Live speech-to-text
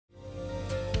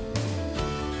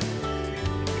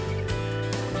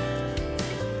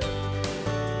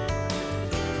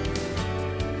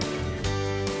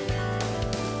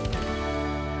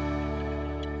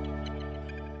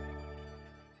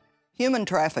Human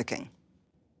trafficking.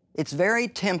 It's very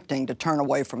tempting to turn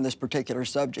away from this particular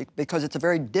subject because it's a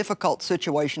very difficult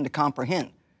situation to comprehend.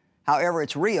 However,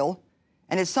 it's real,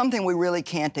 and it's something we really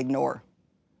can't ignore.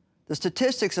 The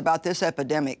statistics about this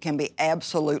epidemic can be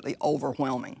absolutely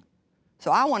overwhelming.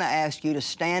 So I want to ask you to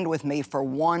stand with me for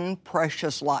one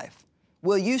precious life.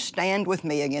 Will you stand with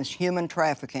me against human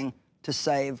trafficking to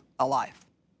save a life?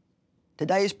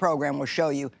 Today's program will show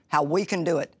you how we can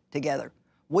do it together.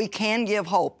 We can give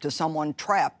hope to someone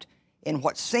trapped in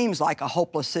what seems like a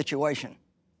hopeless situation.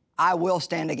 I will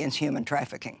stand against human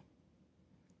trafficking.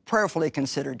 Prayerfully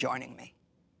consider joining me.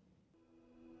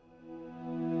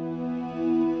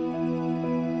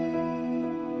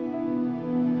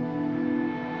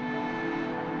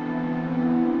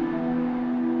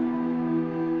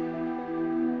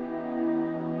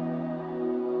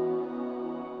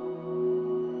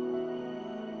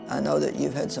 I know that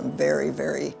you've had some very,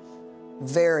 very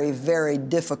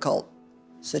difficult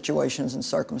situations and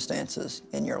circumstances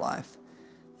in your life.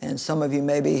 And some of you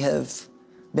maybe have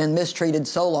been mistreated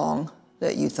so long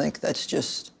that you think that's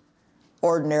just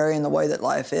ordinary in the way that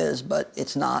life is, but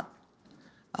it's not.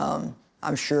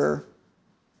 I'm sure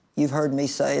you've heard me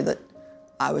say that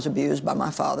I was abused by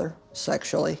my father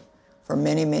sexually for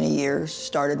many, many years.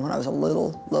 Started when I was a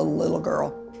little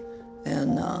girl.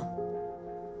 And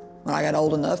when I got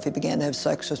old enough, he began to have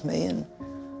sex with me, and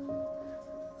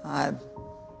I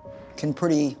can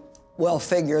pretty well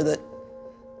figure that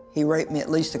he raped me at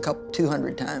least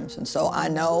 200 times. And so I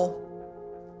know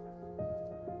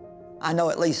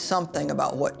at least something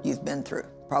about what you've been through.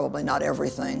 Probably not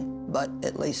everything, but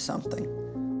at least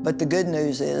something. But the good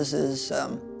news is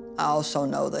I also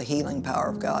know the healing power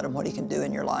of God and what he can do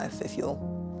in your life if you'll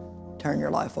turn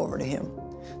your life over to him.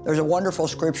 There's a wonderful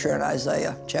scripture in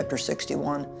Isaiah chapter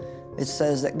 61. It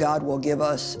says that God will give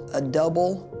us a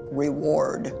double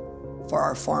reward for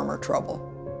our former trouble.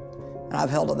 And I've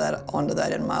held onto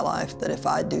that in my life, that if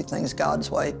I do things God's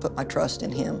way, put my trust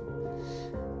in him,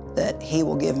 that he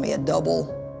will give me a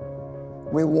double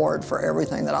reward for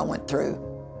everything that I went through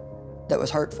that was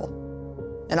hurtful.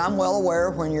 And I'm well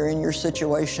aware when you're in your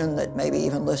situation that maybe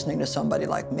even listening to somebody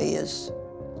like me is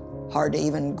hard to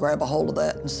even grab a hold of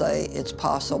that and say it's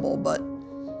possible, but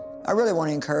I really want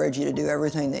to encourage you to do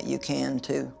everything that you can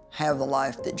to have the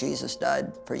life that Jesus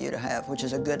died for you to have, which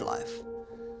is a good life.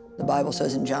 The Bible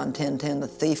says in John 10:10, the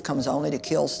thief comes only to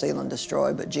kill, steal, and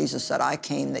destroy, but Jesus said, I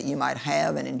came that you might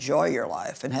have and enjoy your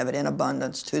life and have it in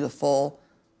abundance to the full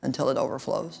until it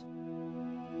overflows.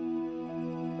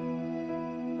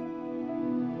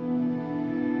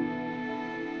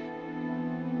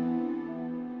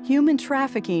 Human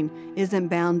trafficking isn't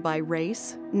bound by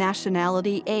race,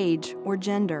 nationality, age, or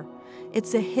gender.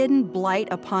 It's a hidden blight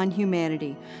upon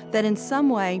humanity that in some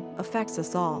way affects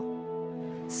us all.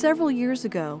 Several years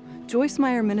ago, Joyce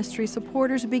Meyer Ministry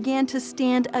supporters began to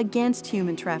stand against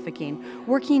human trafficking,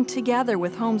 working together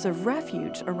with homes of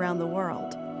refuge around the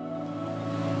world.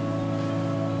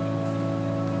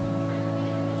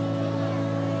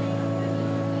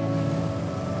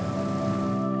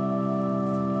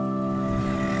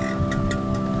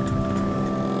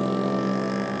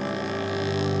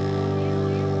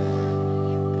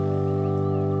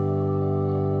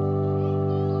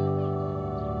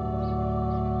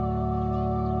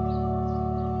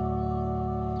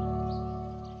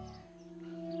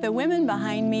 The women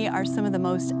behind me are some of the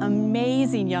most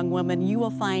amazing young women you will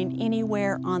find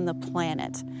anywhere on the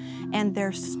planet. And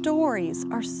their stories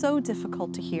are so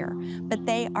difficult to hear, but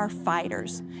they are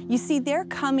fighters. You see, they're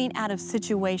coming out of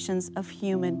situations of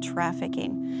human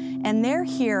trafficking. And they're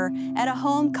here at a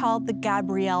home called the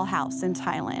Gabrielle House in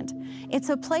Thailand. It's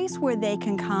a place where they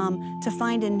can come to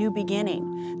find a new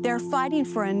beginning. They're fighting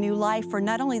for a new life for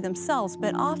not only themselves,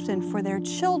 but often for their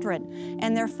children.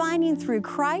 And they're finding through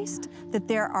Christ that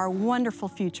there are wonderful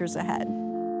futures ahead.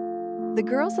 The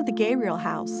girls at the Gabrielle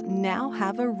House now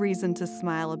have a reason to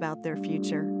smile about their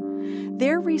future.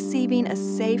 They're receiving a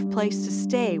safe place to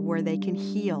stay where they can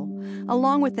heal,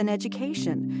 along with an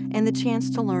education and the chance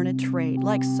to learn a trade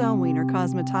like sewing or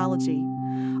cosmetology.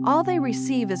 All they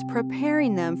receive is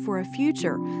preparing them for a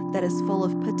future that is full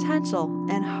of potential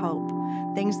and hope,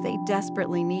 things they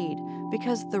desperately need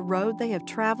because the road they have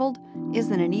traveled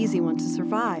isn't an easy one to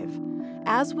survive,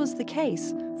 as was the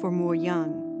case for Moore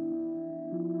Young.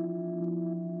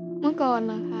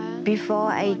 Before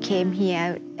I came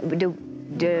here,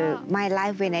 my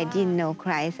life when I didn't know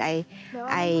Christ, I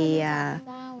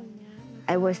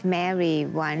was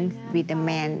married once with a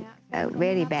man, a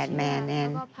very bad man,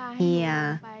 and he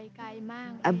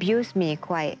abused me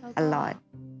quite a lot.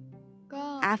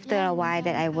 After a while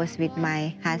that I was with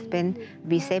my husband,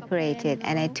 we separated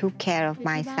and I took care of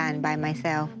my son by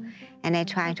myself. And I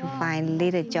tried to find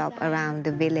little job around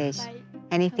the village,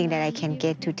 anything that I can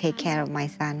get to take care of my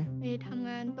son.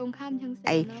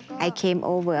 I came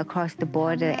over across the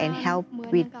border and helped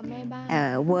with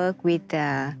work with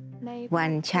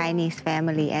one Chinese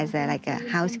family as like a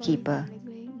housekeeper.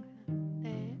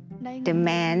 The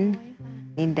man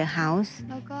in the house,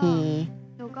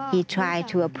 he tried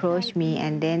to approach me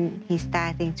and then he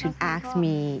started to ask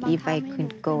me if I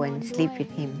could go and sleep with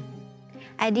him.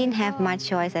 I didn't have much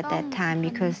choice at that time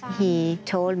because he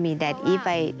told me that if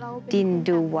I didn't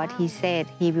do what he said,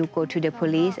 he will go to the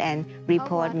police and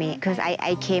report me because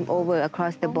I came over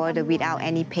across the border without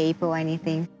any paper or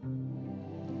anything.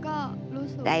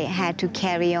 I had to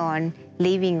carry on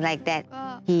living like that.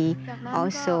 He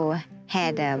also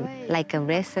had like a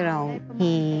restaurant.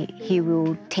 He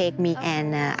will take me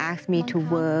and ask me to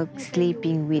work,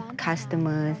 sleeping with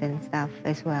customers and stuff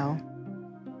as well.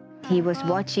 He was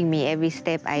watching me every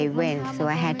step I went, so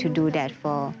I had to do that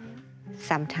for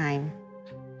some time.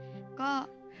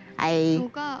 I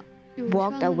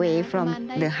walked away from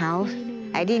the house.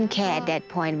 I didn't care at that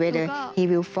point whether he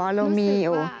will follow me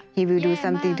or he will do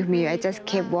something to me. I just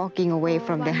kept walking away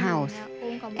from the house.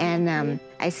 And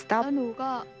I stopped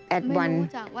at one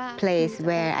place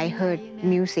where I heard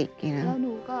music,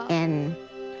 and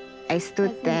I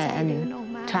stood there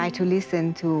and tried to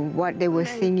listen to what they were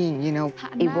singing,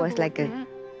 It was like a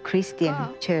Christian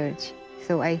church.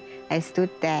 So I stood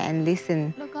there and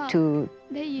listened to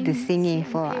the singing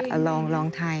for a long,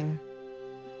 long time.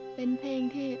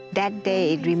 That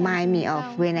day, it reminded me of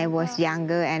when I was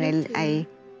younger and I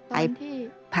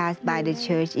passed by the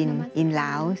church in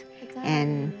Laos.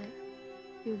 And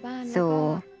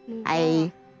so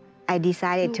I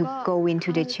decided to go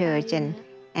into the church and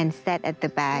sat at the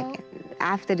back.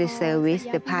 After the service,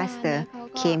 the pastor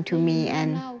came to me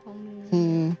and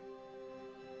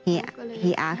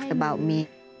he asked about me.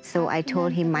 So I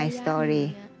told him my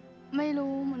story.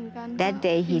 That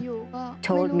day he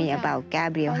told me about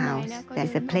Gabriel House.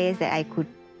 That's a place that I could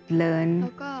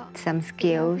learn some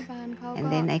skills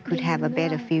and then I could have a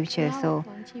better future. So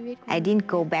I didn't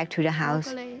go back to the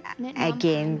house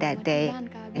again that day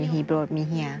and he brought me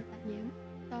here.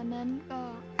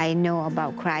 I know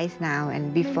about Christ now,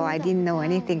 and before I didn't know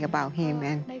anything about him,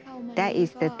 and that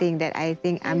is the thing that I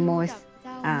think I'm most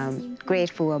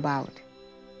grateful about.